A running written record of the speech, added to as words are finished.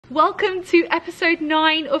Welcome to episode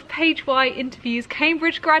 9 of PaigeY Interviews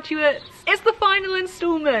Cambridge Graduates. It's the final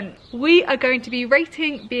instalment. We are going to be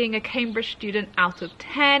rating being a Cambridge student out of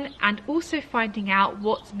 10 and also finding out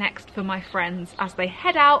what's next for my friends as they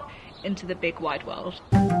head out into the big wide world.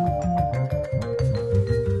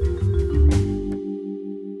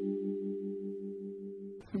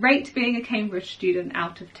 Rate being a Cambridge student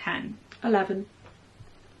out of 10. 11.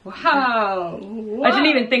 Wow. I didn't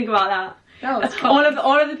even think about that. Oh,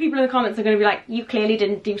 all of the people in the comments are going to be like, you clearly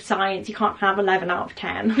didn't do science, you can't have 11 out of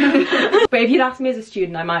 10. But if you'd asked me as a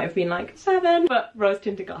student, I might have been like 7, but rose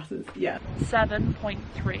tinted glasses. Yeah.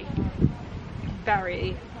 7.3.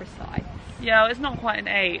 Very precise. Yeah, it's not quite an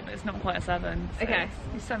 8, but it's not quite a 7. So Okay.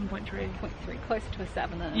 It's 7.3. 0.3, closer to a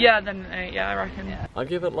 7 then. Yeah, then an 8, yeah, I reckon. Yeah. I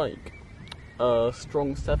give it like a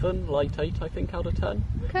strong 7, light 8 I think out of 10.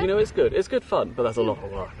 Okay. You know, it's good fun, but there's a lot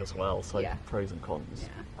of work as well, so Yeah. pros and cons.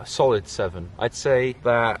 Yeah. A solid 7. I'd say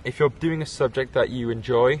that if you're doing a subject that you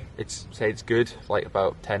enjoy, it's good, like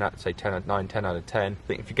about 10 out, say 10 out of 9, 10 out of 10. I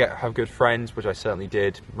think if you have good friends, which I certainly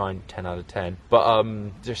did, mine 10 out of 10. But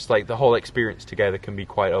just like the whole experience together can be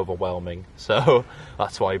quite overwhelming, so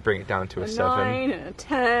that's why I bring it down to a 7. 9 and a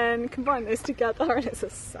 10, combine those together and it's a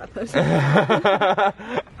 7.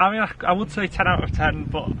 I mean, I would say 10 out of 10,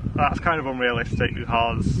 but that's kind of unrealistic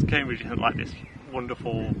because Cambridge isn't like this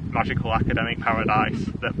wonderful, magical academic paradise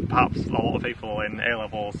that perhaps a lot of people in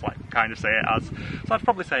A-levels like kind of say it as. So I'd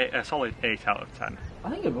probably say a solid 8 out of 10. I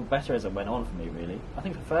think it got better as it went on for me, really. I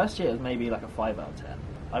think the first year it was maybe like a 5 out of 10.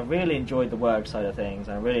 I really enjoyed the work side of things,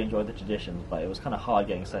 and I really enjoyed the traditions, but it was kind of hard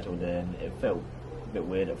getting settled in. It felt a bit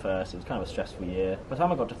weird at first. It was kind of a stressful year. By the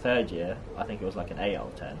time I got to third year, I think it was like an 8 out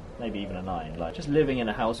of 10, maybe even a 9. Like just living in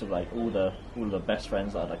a house with like all the best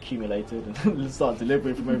friends that I'd accumulated and started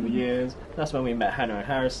delivering from over the years. That's when we met Hannah and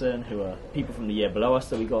Harrison, who are people from the year below us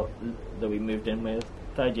that we moved in with.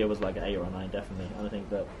 Third year was like an 8 or a 9 definitely, and I think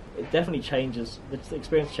that it definitely changes. The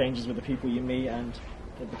experience changes with the people you meet, and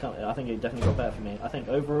I think it definitely got better for me. I think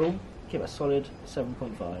overall, give it a solid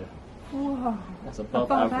 7.5. Whoa. That's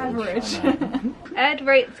above average. I know. Ed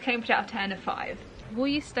rates Cambridge out of 10 a 5. Will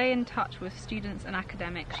you stay in touch with students and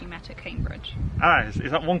academics you met at Cambridge?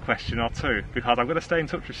 Is that one question or two? Because I'm going to stay in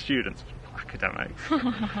touch with students, academics.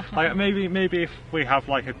 Like maybe if we have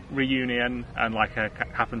like a reunion and like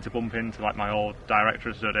happen to bump into like my old director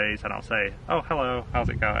of studies, and I'll say, oh hello, how's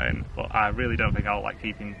it going? But I really don't think I'll like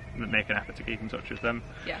make an effort to keep in touch with them.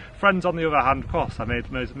 Yeah. Friends on the other hand, of course, I made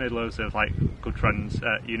loads of like good friends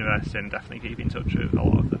at university and definitely keep in touch with a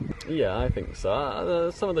lot of them. Yeah, I think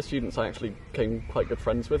so. Some of the students I actually became quite good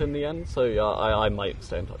friends with in the end, so yeah, I might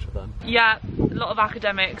stay in touch with them. Yeah, a lot of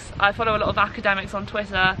academics. I follow a lot of academics on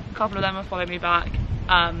Twitter. A couple of them have followed me back.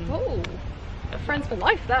 Oh, friends for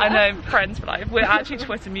life there. I know, friends for life. We're actually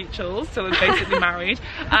Twitter mutuals, so we're basically married.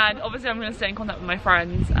 And obviously I'm going to stay in contact with my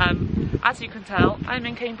friends. As you can tell, I'm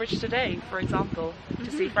in Cambridge today, for example,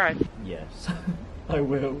 to see friends. Yes, I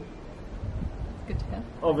will. Good to hear.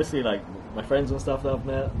 Obviously, like my friends and stuff that I've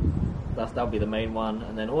met, that'll be the main one,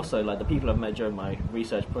 and then also like the people I've met during my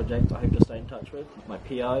research project, I hope to stay in touch with. My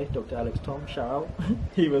PI, Dr. Alex Tom, shout out.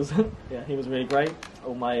 he was really great.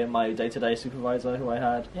 Or my day-to-day supervisor who I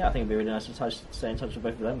had. Yeah, I think it'd be really nice to stay in touch with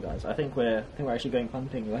both of them guys. I think we're actually going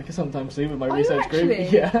hunting like sometime soon with my research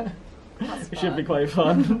group. Yeah, it should be quite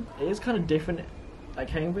fun. It is kind of different at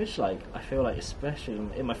Cambridge. Like I feel like especially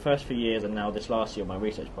in my first few years and now this last year of my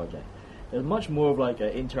research project, there's much more of like an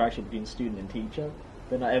interaction between student and teacher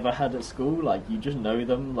than I ever had at school. Like you just know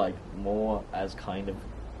them like more as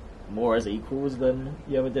equals than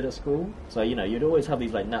you ever did at school. So you know you'd always have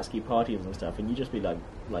these like Natsuki parties and stuff, and you'd just be like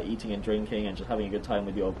eating and drinking and just having a good time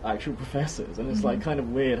with your actual professors, and it's like kind of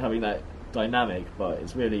weird having that dynamic, but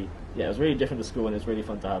it's really it was really different to school, and it's really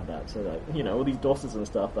fun to have that. So like you know all these doctors and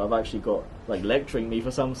stuff that I've actually got like lecturing me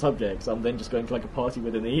for some subjects, I'm then just going to like a party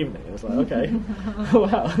with in the evening, and it's like okay,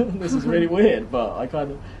 wow, this is really weird, but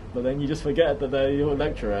then you just forget that they're your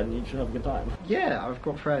lecturer and you should have a good time. Yeah, I've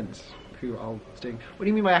got friends who I'll doing. What do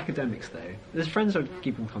you mean by academics though? There's friends I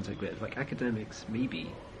keep in contact with, like academics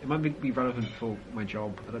maybe. It might be relevant for my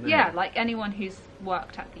job, I don't know. Yeah, like anyone who's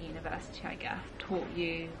worked at the university, I guess, taught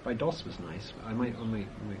you. My DOS was nice. I might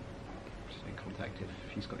stay in contact if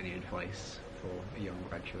he's got any advice for a young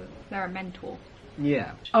graduate. They're a mentor.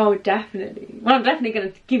 Yeah. Oh, definitely. Well, I'm definitely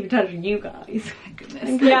going to keep in touch with you guys. Thank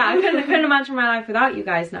goodness. Yeah, I couldn't imagine my life without you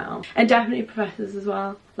guys now. And definitely professors as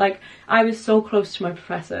well. Like, I was so close to my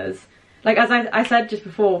professors. Like, as I said just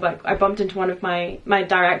before, like, I bumped into one of my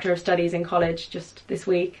director of studies in college just this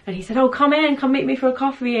week, and he said, oh, come meet me for a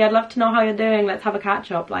coffee, I'd love to know how you're doing, let's have a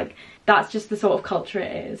catch up. Like, that's just the sort of culture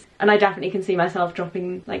it is. And I definitely can see myself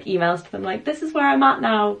dropping like emails to them like, this is where I'm at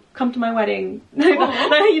now, come to my wedding.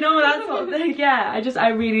 You know, that sort of thing. Yeah, I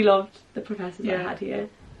really loved the professors I had here.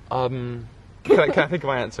 Can I think of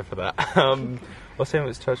my answer for that? Well, same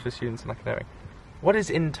with touch for students and academic. What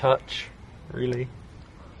is in touch, really?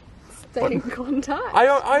 Stay in contact.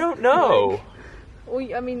 I don't know. Like,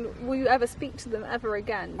 will you ever speak to them ever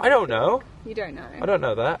again? I don't know. You don't know? I don't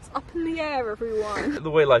know that. It's up in the air, everyone. The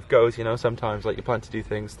way life goes, you know, sometimes like you plan to do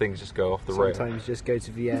things just go off the rail. Sometimes just go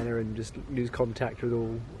to Vienna and just lose contact with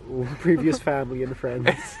all previous family and friends.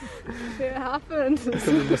 It happens.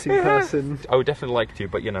 Become a missing person. I would definitely like to,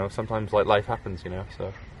 but you know, sometimes like life happens, you know,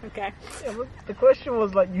 so. Okay. Yeah, but the question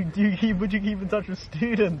was like, would you keep in touch with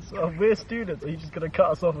students? We're students. Are you just going to cut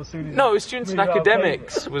us off as soon as? No, students and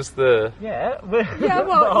academics was the. Yeah.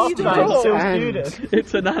 Well, either or. Still students.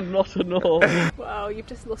 It's an and not a nor. Well, you've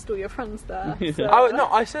just lost all your friends there. So. No,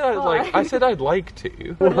 I said I'd like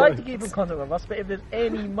to. I'd like to keep in contact with us, but if there's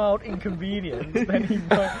any mild inconvenience, then he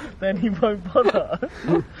won't bother.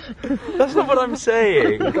 That's not what I'm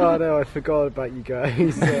saying. Oh no, I forgot about you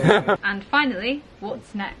guys. And finally,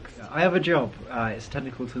 what's next? I have a job. It's a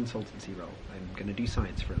technical consultancy role. I'm going to do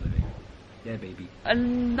science for a living. Yeah, baby. A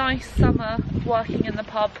nice summer working in the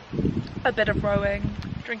pub, a bit of rowing,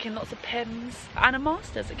 drinking lots of Pims, and a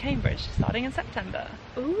master's at Cambridge starting in September.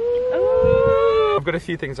 Ooh. I've got a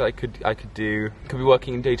few things I could do. Could be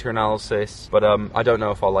working in data analysis, but I don't know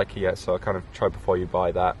if I'll like it yet, so I kind of try before you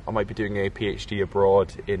buy that. I might be doing a PhD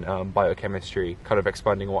abroad in biochemistry, kind of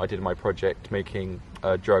expanding what I did in my project, making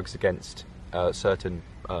drugs against certain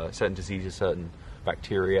diseases, certain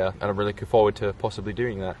bacteria, and I'm really looking forward to possibly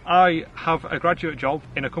doing that. I have a graduate job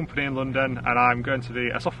in a company in London and I'm going to be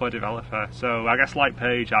a software developer, so I guess like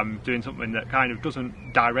Paige, I'm doing something that kind of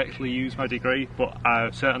doesn't directly use my degree, but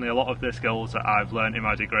certainly a lot of the skills that I've learned in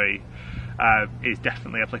my degree is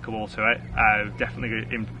definitely applicable to it, definitely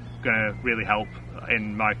going to really help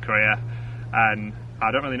in my career, and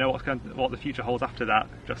I don't really know what the future holds after that,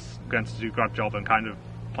 just going to do a grad job and kind of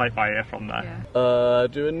play it by ear from there. Yeah.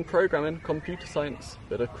 Doing programming, computer science,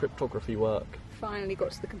 bit of cryptography work. Finally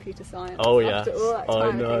got to the computer science. Oh yes, after all that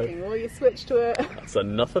time thinking, well, you switched to it. That's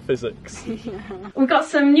enough of physics. We've got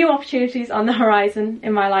some new opportunities on the horizon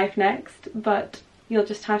in my life next, but you'll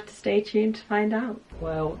just have to stay tuned to find out.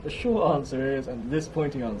 Well, the short answer is, and the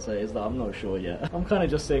disappointing answer is that I'm not sure yet. I'm kind of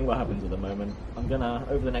just seeing what happens at the moment. I'm gonna,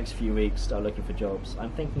 over the next few weeks, start looking for jobs.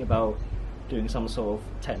 I'm thinking about doing some sort of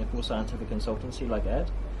technical scientific consultancy like Ed,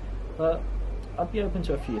 but I'd be open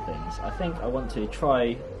to a few things. I think I want to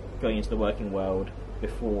try going into the working world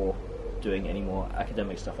before doing any more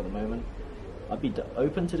academic stuff at the moment. I'd be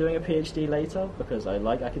open to doing a PhD later because I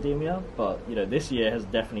like academia, but you know, this year has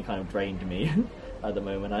definitely kind of drained me at the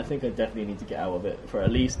moment. I think I definitely need to get out of it for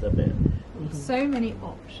at least a bit. So many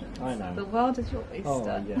options. I know. The world is your oyster.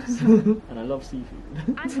 Oh, yes. And I love seafood.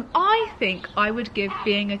 And I think I would give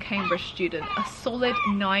being a Cambridge student a solid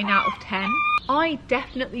 9 out of 10. I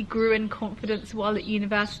definitely grew in confidence while at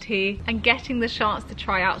university, and getting the chance to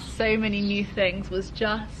try out so many new things was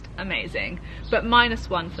just amazing, but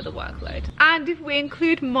 -1 for the workload. And if we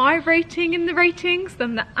include my rating in the ratings,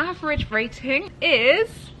 then the average rating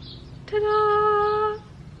is, ta-da!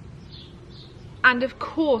 And of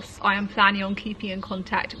course I am planning on keeping in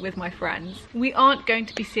contact with my friends. We aren't going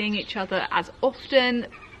to be seeing each other as often,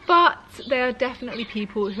 but there are definitely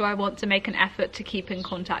people who I want to make an effort to keep in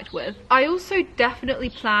contact with. I also definitely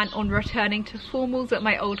plan on returning to formals at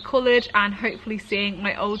my old college and hopefully seeing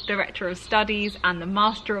my old director of studies and the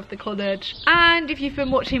master of the college. And if you've been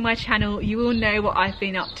watching my channel, you will know what I've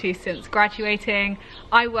been up to since graduating.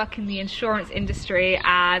 I work in the insurance industry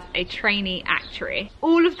as a trainee actuary.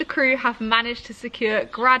 All of the crew have managed to secure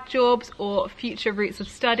grad jobs or future routes of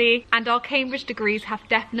study, and our Cambridge degrees have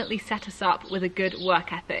definitely set us up with a good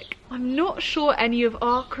work ethic. I'm not sure any of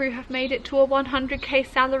our crew have made it to a 100k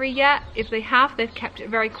salary yet. If they have, they've kept it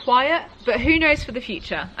very quiet, but who knows for the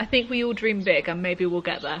future. I think we all dream big and maybe we'll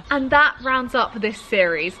get there. And that rounds up this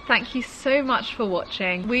series. Thank you so much for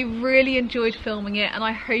watching. We really enjoyed filming it and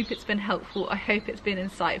I hope it's been helpful. I hope it's been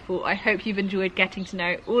insightful. I hope you've enjoyed getting to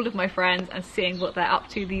know all of my friends and seeing what they're up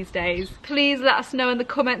to these days. Please let us know in the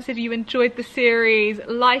comments if you enjoyed the series.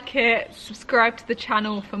 Like it, subscribe to the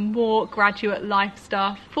channel for more graduate life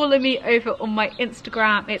stuff. Follow me over on my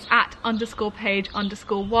Instagram, it's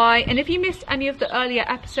 @_PaigeY, and if you missed any of the earlier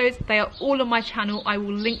episodes, they are all on my channel. I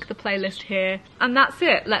will link the playlist here. And that's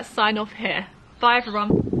it, let's sign off here. Bye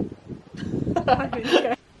everyone.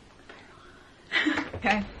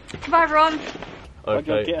 Okay. Goodbye, everyone.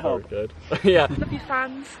 Okay, GitHub. very good. Yeah. Love you,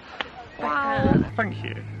 fans. Wow. Thank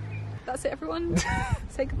you. That's it, everyone.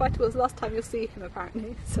 Say goodbye to us. Last time you'll see him,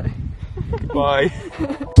 apparently. So.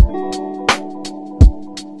 Bye.